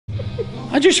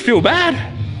I just feel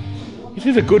bad. This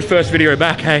is a good first video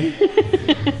back, hey?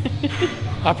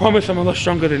 I promise I'm a lot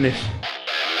stronger than this.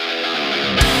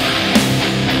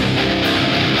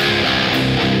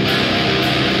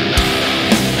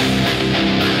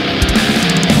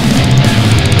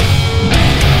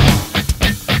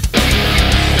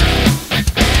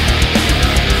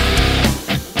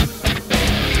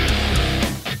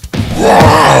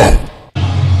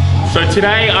 So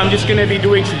today I'm just gonna be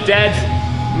doing some deads,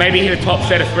 maybe hit a top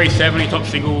set of 370, top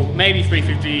single, maybe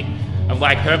 350. I've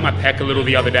like hurt my pec a little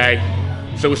the other day,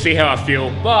 so we'll see how I feel.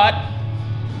 But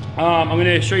I'm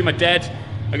gonna show you my deads.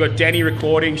 I got Danny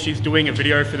recording, she's doing a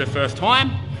video for the first time.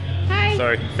 Hi.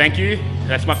 So thank you,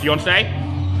 that's my fiance.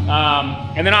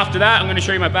 And then after that, I'm gonna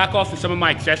show you my back off and some of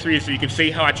my accessories so you can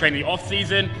see how I train in the off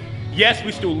season. Yes,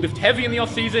 we still lift heavy in the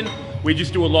off season, we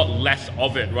just do a lot less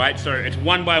of it, right? So it's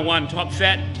 1 by 1 top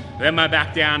set, then my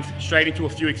back down, straight into a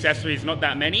few accessories, not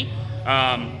that many.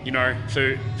 You know,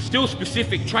 so still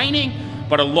specific training,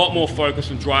 but a lot more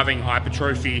focus on driving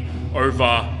hypertrophy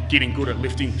over getting good at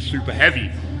lifting super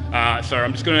heavy. So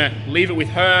I'm just gonna leave it with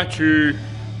her to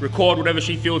record whatever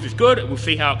she feels is good. We'll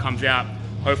see how it comes out.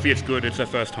 Hopefully it's good, it's her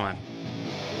first time.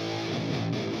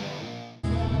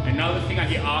 Another thing I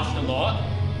get asked a lot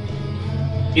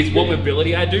is what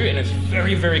mobility I do, and it's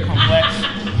very, very complex.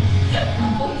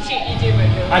 Bullshit, you do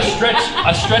mobility.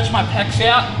 I stretch my pecs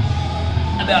out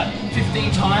about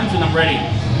 15 times and I'm ready.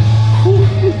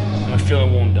 I'm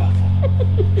feeling warmed up.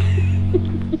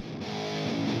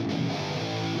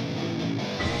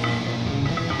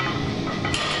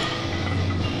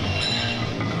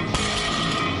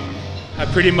 I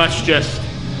pretty much just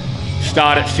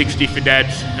start at 60 for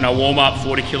deads and I warm up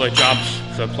 40 kilo jumps,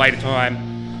 so play the time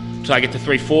until I get to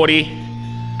 340.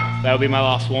 That'll be my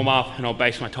last warm up and I'll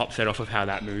base my top set off of how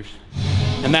that moves.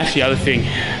 And that's the other thing.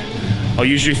 I'll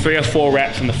usually 3 or 4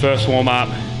 reps on the first warm up,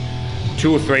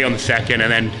 2 or 3 on the second,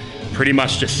 and then pretty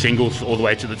much just singles all the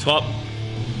way to the top.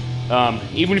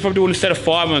 Even if I'm doing a set of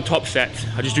 5 on the top sets,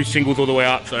 I just do singles all the way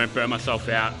up so I don't burn myself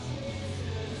out.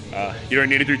 You don't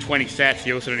need to do 20 sets,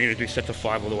 you also don't need to do sets of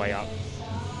 5 all the way up.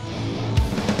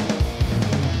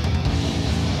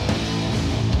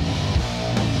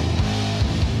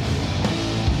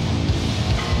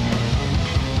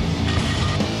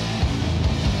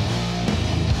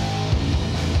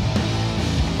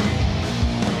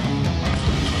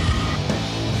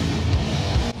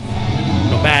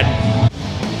 Bad.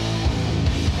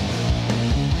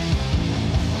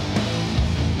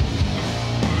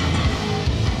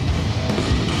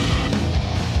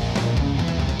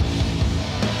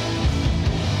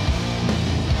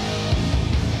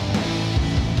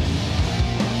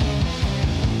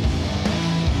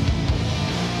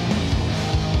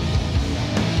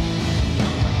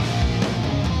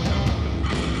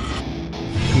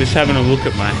 I'm just having a look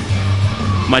at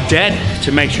my dead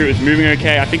to make sure it's moving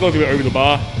okay. I think I was a bit over the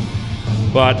bar,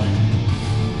 but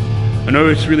I know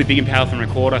it's really big in powerlifting and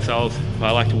record ourselves, but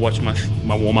I like to watch my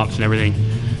warm-ups and everything,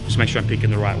 just to make sure I'm picking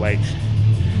the right weights.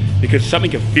 Because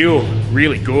something can feel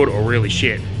really good or really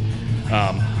shit,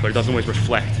 but it doesn't always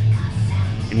reflect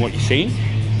in what you're seeing.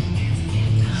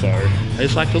 So I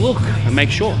just like to look and make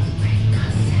sure.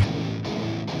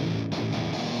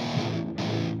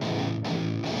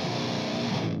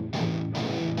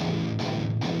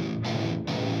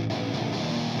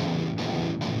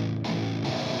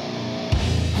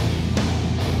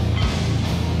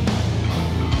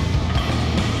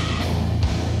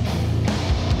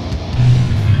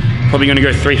 Probably gonna go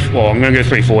I'm gonna go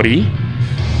 340.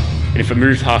 And if it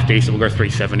moves half decent, we'll go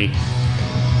 370.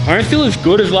 I don't feel as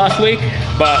good as last week,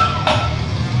 but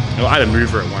it'll either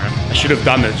move or it won't. I should have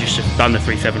done the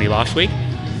 370 last week,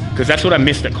 because that's what I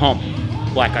missed at comp.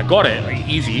 Like I got it, like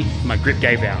easy, my grip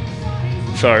gave out.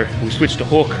 So we switched to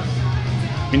hook.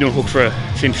 Been doing hook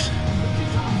since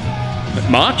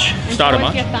March, start of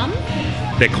March. Your thumb?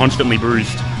 They're constantly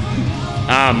bruised.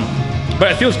 But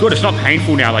it feels good, it's not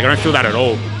painful now, like I don't feel that at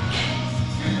all.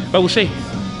 But we'll see.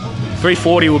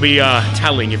 340 will be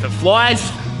telling. If it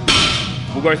flies,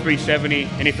 we'll go 370.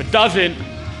 And if it doesn't,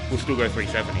 we'll still go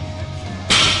 370.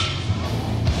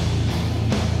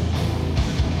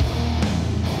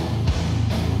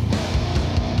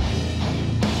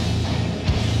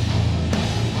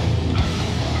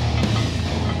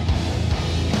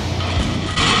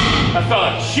 I felt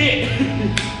like shit.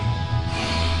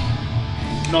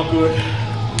 Not good.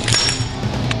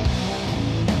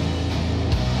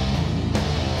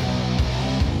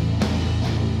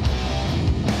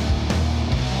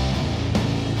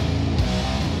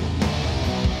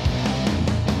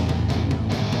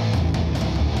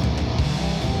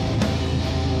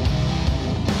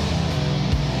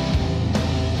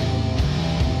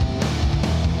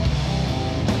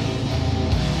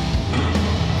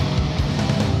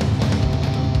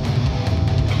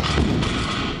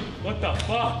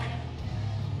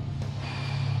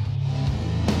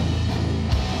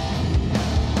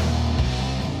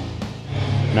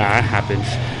 Nah, it happens.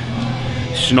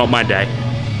 It's just not my day.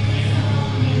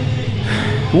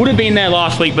 Would have been there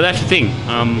last week, but that's the thing.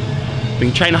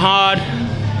 Been training hard,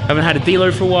 haven't had a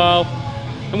deload for a while,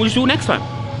 and we'll just do it next time.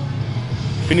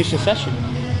 Finish the session.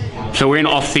 So we're in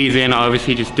off season. I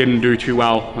obviously just didn't do too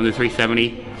well on the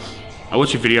 370. I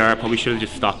watched the video, I probably should have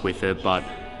just stuck with it, but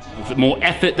it's more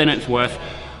effort than it's worth.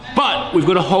 But we've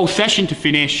got a whole session to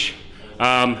finish,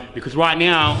 because right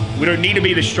now, we don't need to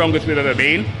be the strongest we've ever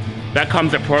been. That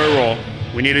comes at Pro Raw.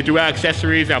 We need to do our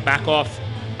accessories, our back offs.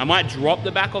 I might drop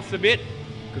the back offs a bit,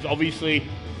 because obviously,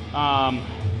 I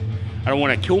don't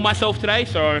want to kill myself today,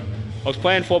 so I was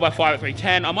playing 4x5 at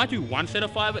 310. I might do one set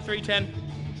of 5 at 310,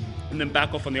 and then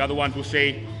back off on the other ones, we'll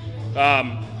see.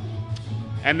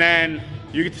 And then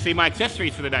you get to see my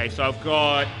accessories for the day. So I've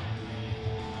got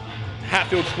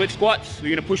Hatfield split squats.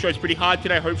 We're gonna push those pretty hard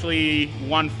today, hopefully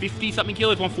 150 something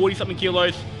kilos, 140 something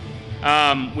kilos,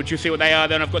 which you'll see what they are.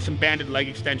 Then I've got some banded leg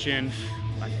extensions,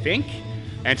 I think,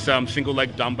 and some single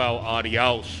leg dumbbell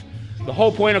RDLs. The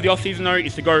whole point of the off season though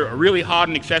is to go really hard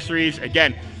on accessories.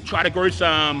 Again, try to grow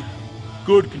some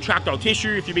good contractile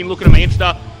tissue. If you've been looking at my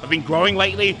Insta, I've been growing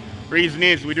lately. Reason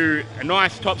is we do a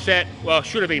nice top set. Well, it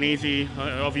should have been easy.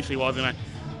 It obviously wasn't.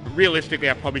 Realistically,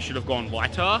 I probably should have gone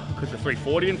lighter because the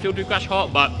 340 didn't feel too gosh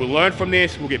hot, but we'll learn from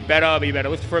this. We'll get better, be a better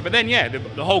lifter for it. But then, yeah,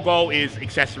 the whole goal is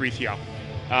accessories here.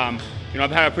 You know,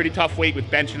 I've had a pretty tough week with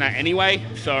benching that anyway,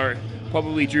 so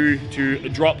probably due to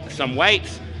drop some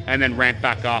weights and then ramp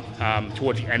back up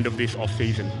towards the end of this off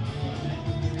season.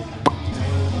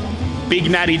 Big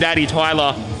Natty Daddy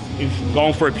Tyler is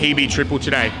going for a PB triple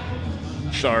today,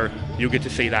 so you'll get to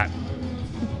see that.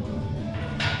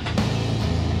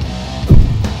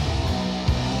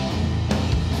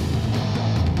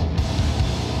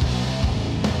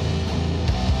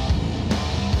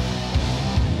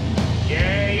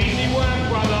 Yeah, easy work,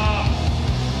 brother.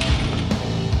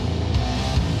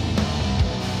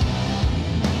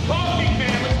 Talking,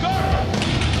 man, let's go.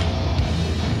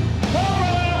 Come on,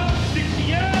 brother. 60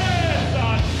 years,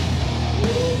 son.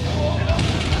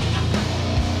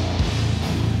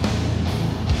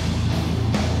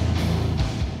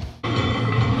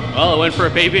 Well, I went for a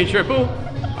PB triple.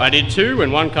 I did 2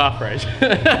 and 1 calf raise.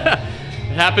 It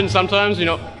happens sometimes.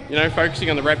 You're not, focusing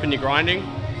on the rep and you're grinding.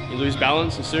 You lose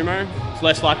balance in sumo. It's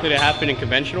less likely to happen in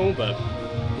conventional, but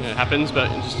it happens. But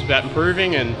it's just about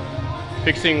improving and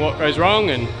fixing what goes wrong.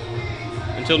 And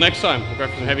until next time, I'll go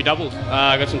for some heavy doubles.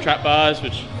 I got some trap bars,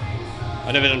 which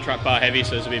I've never done trap bar heavy,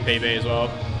 so this will be a PB as well.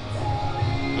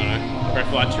 I don't know. I'll go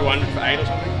for like 200 for 8 or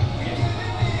something.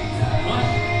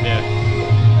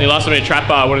 Yeah. The last time I did trap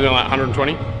bar, I would have done like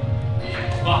 120.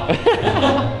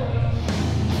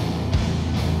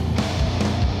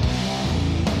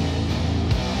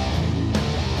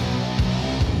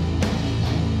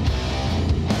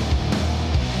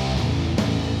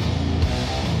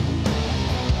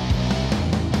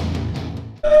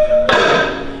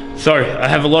 So I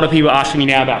have a lot of people asking me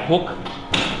now about hook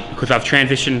because I've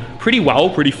transitioned pretty well,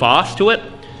 pretty fast to it.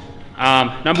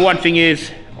 Number one thing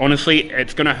is, honestly,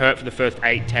 it's gonna hurt for the first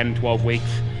 8, 10, 12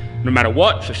 weeks, no matter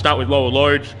what. So start with lower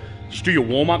loads, just do your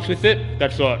warm-ups with it.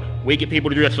 That's what we get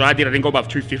people to do. That's what I did. I didn't go above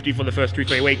 250 for the first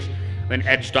 2-3 weeks, then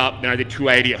edged up, then I did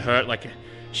 280, it hurt like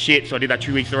shit, so I did that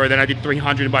 2 weeks in a row, then I did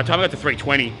 300, and by the time I got to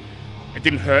 320, it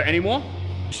didn't hurt anymore.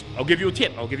 I'll give you a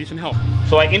tip, I'll give you some help.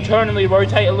 So I internally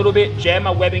rotate a little bit, jam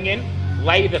my webbing in,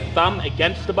 lay the thumb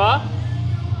against the bar,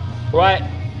 right?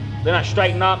 Then I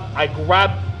straighten up, I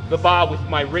grab the bar with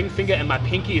my ring finger and my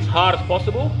pinky as hard as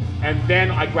possible, and then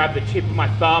I grab the tip of my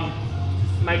thumb,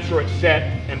 make sure it's set,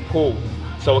 and pull.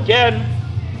 So again,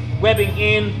 webbing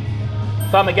in,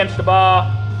 thumb against the bar,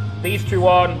 these two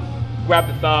on, grab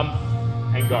the thumb,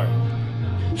 and go.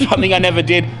 Something I never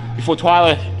did before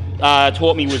Tyler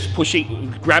taught me was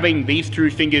grabbing these two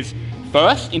fingers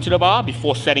first into the bar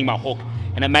before setting my hook.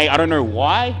 And it made, I don't know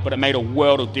why, but it made a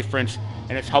world of difference,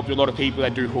 and it's helped a lot of people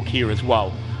that do hook here as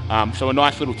well. So a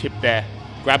nice little tip there,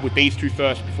 grab with these two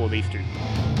first before these two.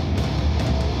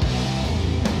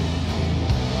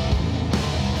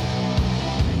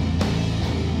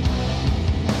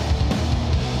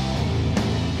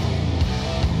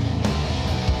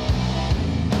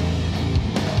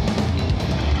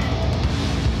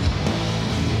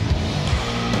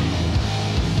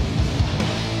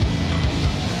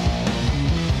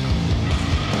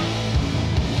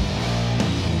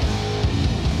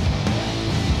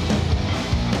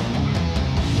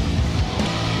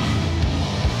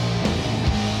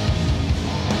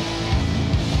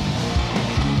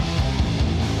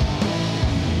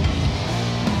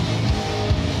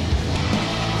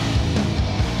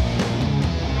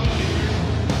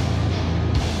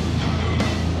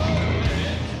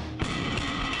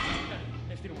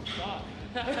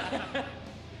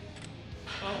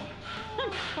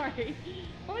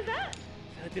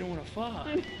 a fart.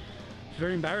 It's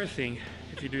very embarrassing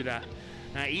if you do that.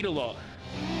 And I eat a lot.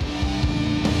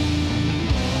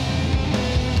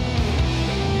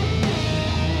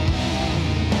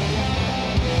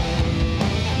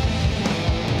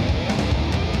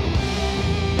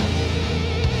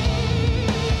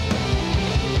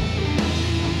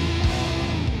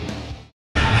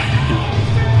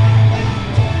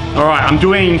 All right, I'm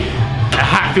doing a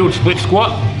Hatfield split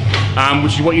squat,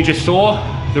 which is what you just saw.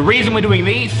 The reason we're doing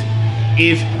these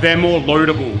is they're more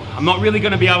loadable. I'm not really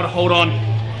gonna be able to hold on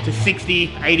to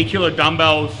 60, 80 kilo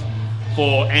dumbbells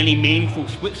for any meaningful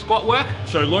split squat work.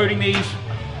 So loading these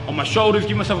on my shoulders,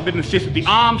 give myself a bit of an assist with the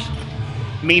arms,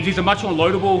 means these are much more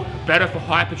loadable, better for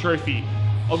hypertrophy.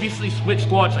 Obviously split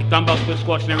squats, like dumbbell split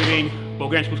squats and everything,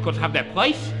 Bulgarian split squats have their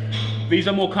place. These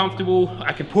are more comfortable.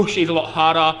 I can push these a lot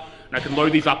harder, and I can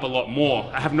load these up a lot more.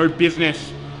 I have no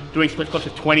business doing split squats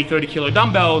with 20, 30 kilo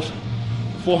dumbbells,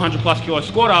 400 plus kilo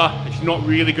squatter. It's not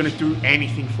really gonna do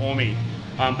anything for me.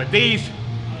 But these,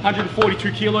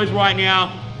 142 kilos right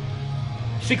now,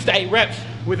 6 to 8 reps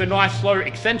with a nice slow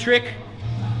eccentric.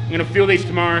 I'm gonna feel these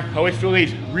tomorrow. I always feel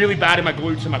these really bad in my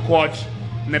glutes and my quads,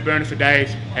 and they're burning for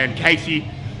days. And Casey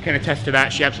can attest to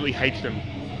that. She absolutely hates them.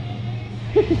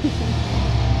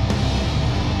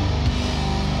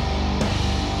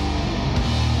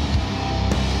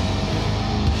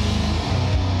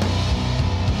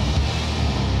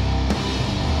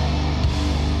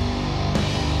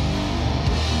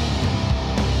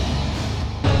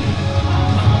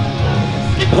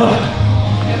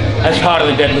 That's harder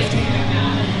than deadlifting.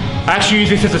 I actually use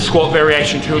this as a squat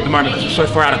variation too at the moment because we're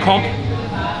so far out of comp.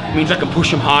 It means I can push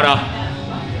them harder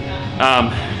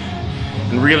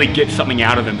and really get something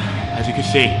out of them. As you can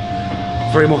see,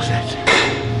 3 more sets.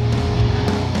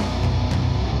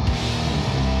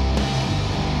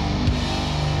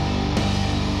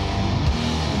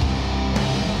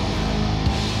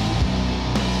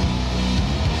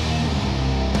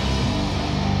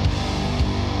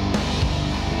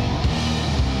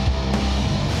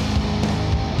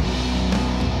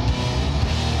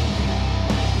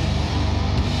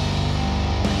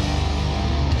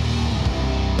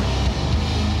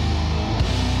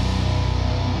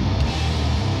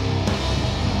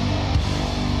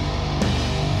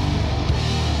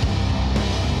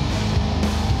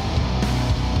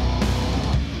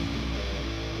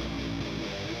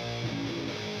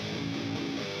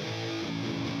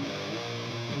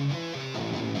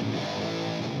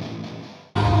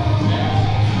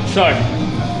 So,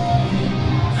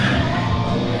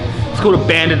 it's called a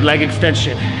banded leg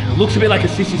extension. It looks a bit like a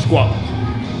sissy squat,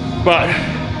 but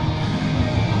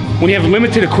when you have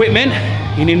limited equipment,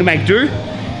 you need to make do.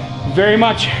 Very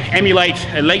much emulates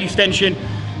a leg extension.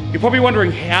 You're probably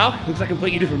wondering how. It looks like a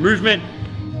completely different movement.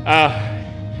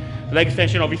 The leg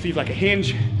extension obviously is like a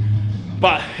hinge,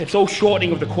 but it's all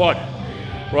shortening of the quad,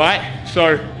 right?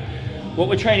 So, what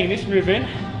we're training this move in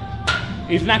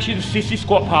isn't actually the sissy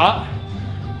squat part.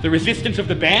 The resistance of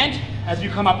the band as you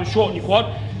come up and shorten your quad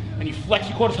and you flex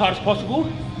your quad as hard as possible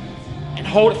and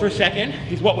hold it for a second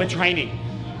is what we're training.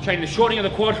 Training the shortening of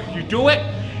the quad. You do it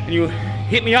and you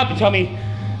hit me up and tell me,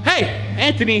 hey,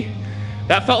 Anthony,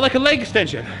 that felt like a leg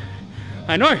extension.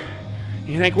 I know.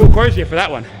 You thank Will Crozier for that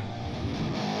one.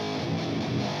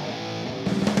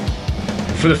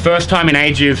 For the first time in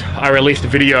ages, I released a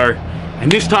video,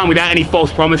 and this time without any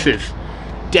false promises.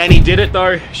 Danny did it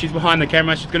though. She's behind the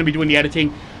camera. She's gonna be doing the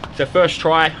editing. It's her first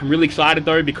try. I'm really excited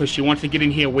though because she wants to get in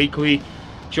here weekly.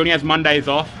 She only has Mondays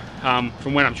off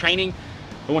from when I'm training.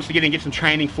 But wants to get in and get some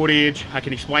training footage. I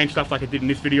can explain stuff like I did in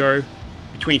this video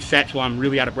between sets while I'm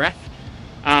really out of breath.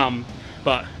 So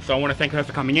I want to thank her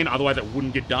for coming in, otherwise it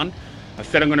wouldn't get done. I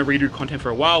said I'm going to redo content for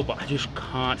a while, but I just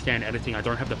can't stand editing. I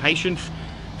don't have the patience.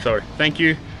 So thank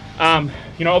you.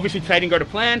 You know, obviously today didn't go to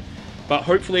plan, but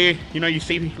hopefully, you know, you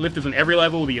see lifters on every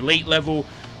level, the elite level,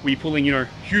 where you're pulling, you know,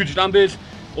 huge numbers,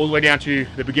 all the way down to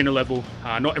the beginner level.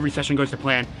 Not every session goes to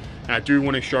plan. And I do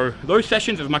want to show those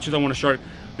sessions as much as I want to show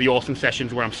the awesome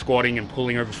sessions where I'm squatting and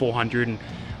pulling over 400 and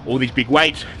all these big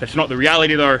weights. That's not the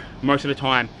reality though. Most of the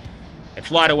time,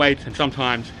 it's lighter weights, and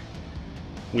sometimes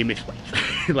we miss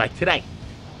weights, like today.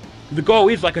 The goal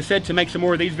is, like I said, to make some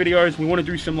more of these videos. We want to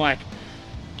do some like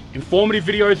informative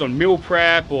videos on meal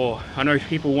prep, or I know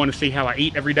people want to see how I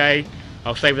eat every day.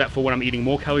 I'll save that for when I'm eating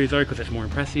more calories though, because that's more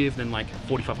impressive than like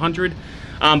 4,500.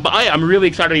 But I'm really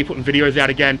excited to be putting videos out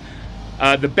again.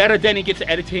 The better Danny gets at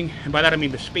editing, and by that I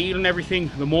mean the speed and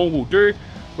everything, the more we'll do.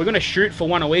 We're going to shoot for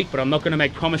 1 a week, but I'm not going to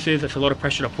make promises. It's a lot of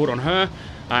pressure to put on her,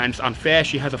 and it's unfair.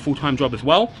 She has a full-time job as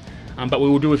well, but we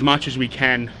will do as much as we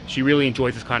can. She really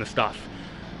enjoys this kind of stuff.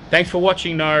 Thanks for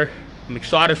watching though. I'm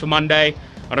excited for Monday.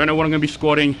 I don't know what I'm gonna be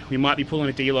squatting. We might be pulling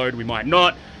a deload, we might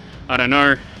not. I don't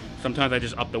know. Sometimes I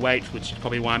just up the weights, which is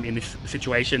probably why I'm in this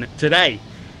situation today.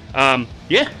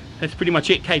 Yeah, that's pretty much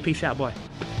it. Okay, peace out, bye.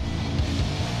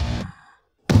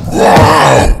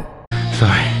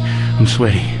 Sorry, I'm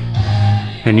sweaty.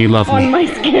 And you love me. On my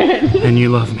skin. And you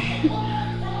love me.